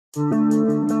The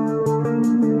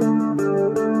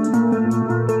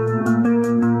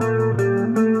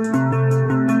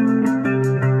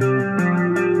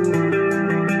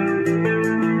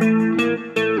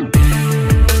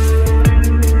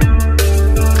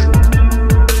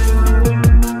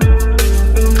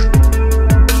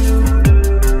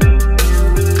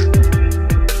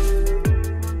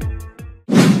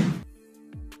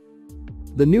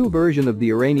new version of the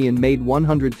Iranian-made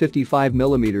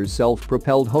 155mm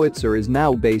self-propelled Howitzer is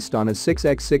now based on a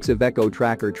 6x6 IVECO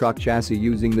Trakker truck chassis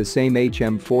using the same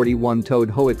HM41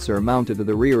 towed Howitzer mounted to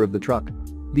the rear of the truck.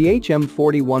 The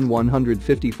HM41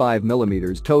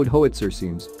 155mm towed Howitzer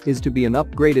is to be an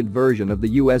upgraded version of the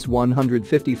US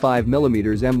 155mm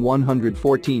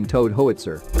M114 towed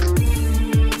Howitzer.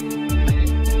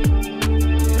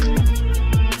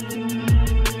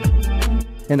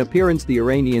 In appearance, the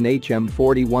Iranian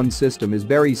HM41 system is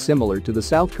very similar to the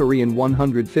South Korean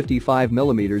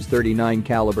 155mm 39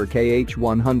 caliber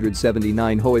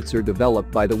KH-179 Howitzer developed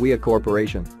by the WIA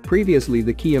Corporation, previously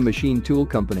the Kia Machine Tool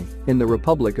Company, in the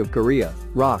Republic of Korea,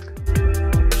 ROK.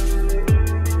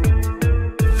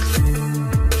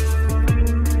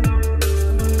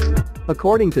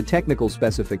 According to technical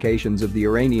specifications of the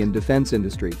Iranian defense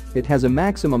industry, it has a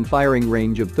maximum firing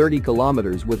range of 30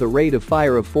 kilometers with a rate of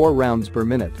fire of 4 rounds per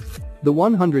minute. The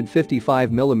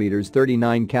 155mm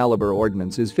 39 caliber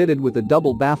ordnance is fitted with a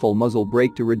double baffle muzzle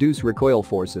brake to reduce recoil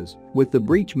forces, with the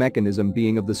breech mechanism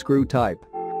being of the screw type.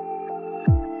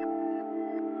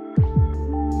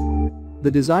 The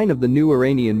design of the new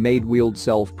Iranian-made wheeled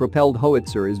self-propelled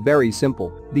Howitzer is very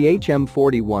simple. The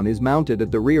HM41 is mounted at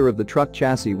the rear of the truck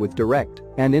chassis with direct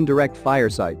and indirect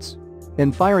fire sights.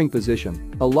 In firing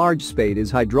position, a large spade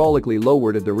is hydraulically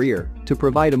lowered at the rear to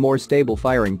provide a more stable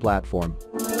firing platform.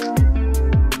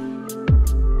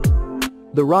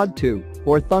 The Rod 2,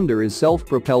 or Thunder, is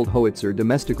self-propelled Howitzer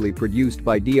domestically produced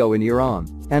by DO in Iran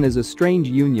and is a strange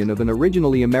union of an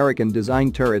originally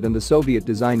American-designed turret and a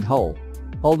Soviet-designed hull.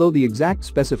 Although the exact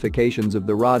specifications of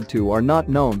the Rod 2 are not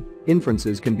known,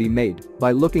 inferences can be made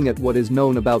by looking at what is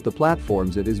known about the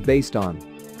platforms it is based on.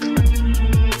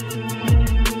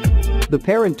 The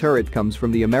parent turret comes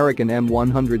from the American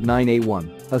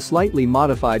M109A1, a slightly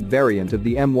modified variant of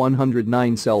the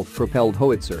M109 self-propelled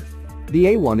Howitzer. The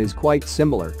A1 is quite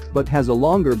similar, but has a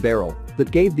longer barrel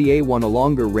that gave the A1 a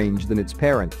longer range than its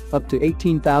parent, up to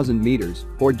 18,000 meters,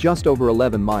 or just over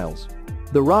 11 miles.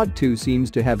 The Rod 2 seems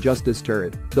to have just this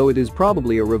turret, though it is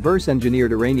probably a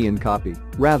reverse-engineered Iranian copy,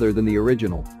 rather than the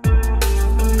original.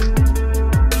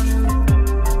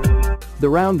 The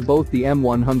round both the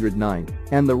M109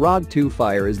 and the Rod 2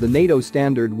 fire is the NATO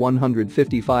standard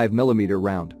 155mm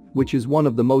round, which is one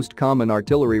of the most common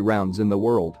artillery rounds in the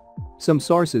world. Some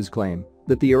sources claim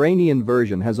that the Iranian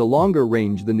version has a longer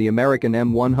range than the American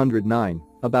M109,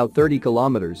 about 30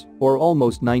 kilometers, or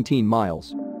almost 19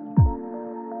 miles.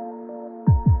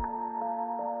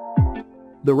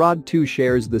 The Rod 2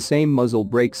 shares the same muzzle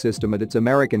brake system as its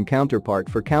American counterpart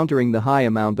for countering the high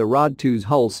amount. The Rod 2's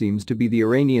hull seems to be the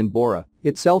Iranian Bora,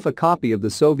 itself a copy of the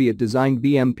Soviet-designed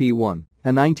BMP-1, a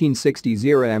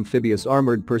 1960s-era amphibious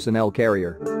armored personnel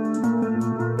carrier.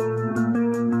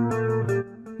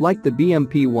 Like the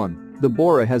BMP-1, the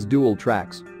Bora has dual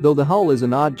tracks, though the hull is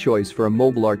an odd choice for a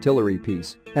mobile artillery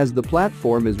piece, as the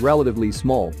platform is relatively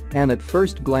small and at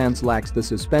first glance lacks the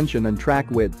suspension and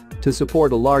track width to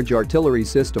support a large artillery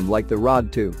system like the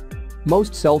Rod 2.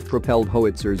 Most self-propelled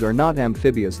Howitzers are not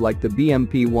amphibious like the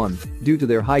BMP-1 due to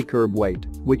their high curb weight,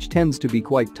 which tends to be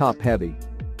quite top-heavy.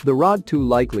 The Rod 2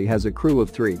 likely has a crew of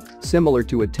 3, similar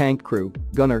to a tank crew,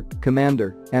 gunner,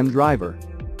 commander, and driver.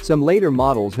 Some later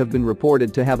models have been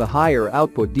reported to have a higher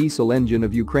output diesel engine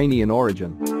of Ukrainian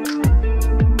origin.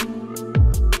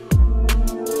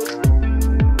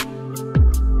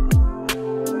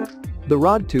 The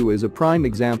Rod 2 is a prime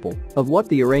example of what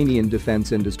the Iranian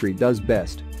defense industry does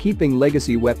best, keeping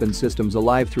legacy weapon systems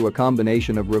alive through a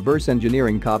combination of reverse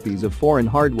engineering copies of foreign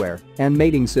hardware and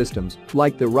mating systems,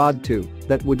 like the Rod 2,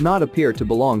 that would not appear to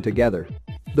belong together.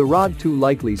 The Rod 2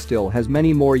 likely still has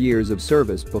many more years of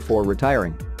service before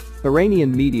retiring.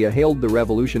 Iranian media hailed the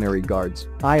Revolutionary Guard's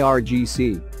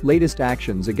 (IRGC) latest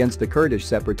actions against the Kurdish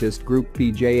separatist group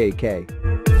PJAK.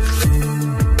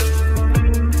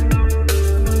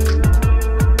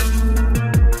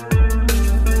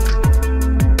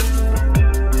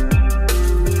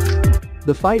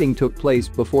 The fighting took place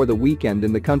before the weekend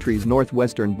in the country's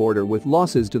northwestern border, with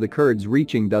losses to the Kurds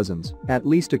reaching dozens, at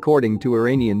least according to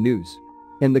Iranian news.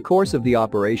 In the course of the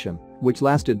operation, which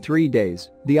lasted 3 days,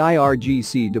 the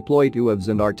IRGC deployed UAVs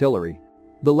and artillery.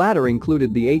 The latter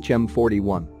included the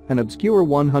HM41, an obscure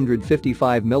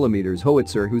 155mm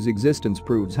howitzer whose existence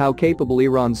proves how capable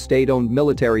Iran's state-owned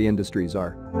military industries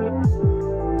are.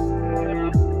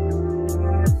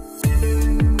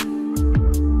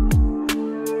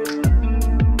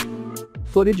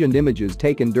 Footage and images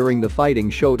taken during the fighting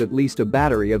showed at least a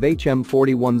battery of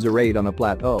HM41s arrayed on a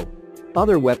plateau.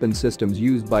 Other weapon systems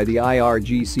used by the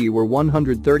IRGC were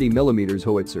 130mm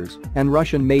howitzers and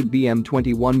Russian-made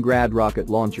BM-21 Grad rocket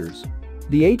launchers.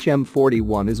 The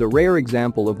HM41 is a rare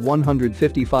example of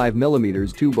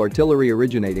 155mm tube artillery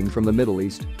originating from the Middle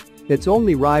East. Its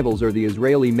only rivals are the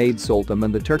Israeli-made Sultan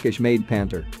and the Turkish-made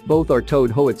Panther. Both are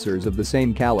towed howitzers of the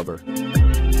same caliber.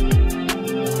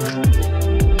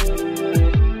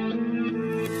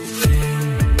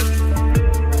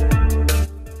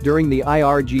 During the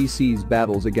IRGC's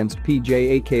battles against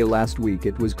PJAK last week,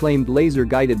 it was claimed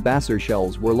laser-guided Basser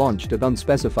shells were launched at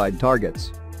unspecified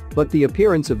targets. But the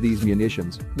appearance of these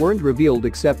munitions weren't revealed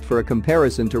except for a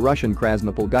comparison to Russian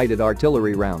Krasnopol-guided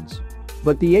artillery rounds.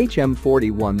 But the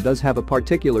HM41 does have a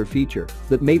particular feature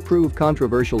that may prove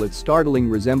controversial: its startling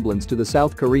resemblance to the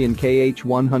South Korean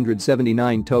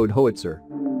KH-179 towed howitzer.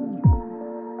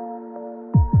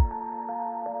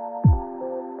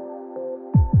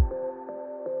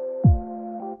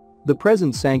 The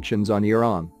present sanctions on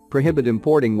Iran prohibit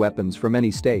importing weapons from any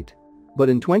state. But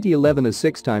in 2011 a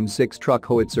 6x6 truck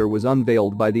howitzer was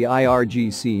unveiled by the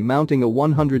IRGC mounting a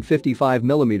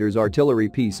 155mm artillery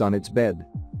piece on its bed.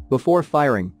 Before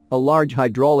firing, a large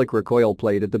hydraulic recoil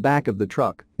plate at the back of the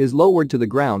truck is lowered to the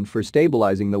ground for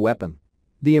stabilizing the weapon.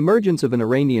 The emergence of an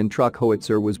Iranian truck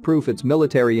howitzer was proof its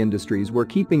military industries were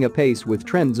keeping apace with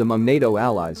trends among NATO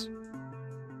allies.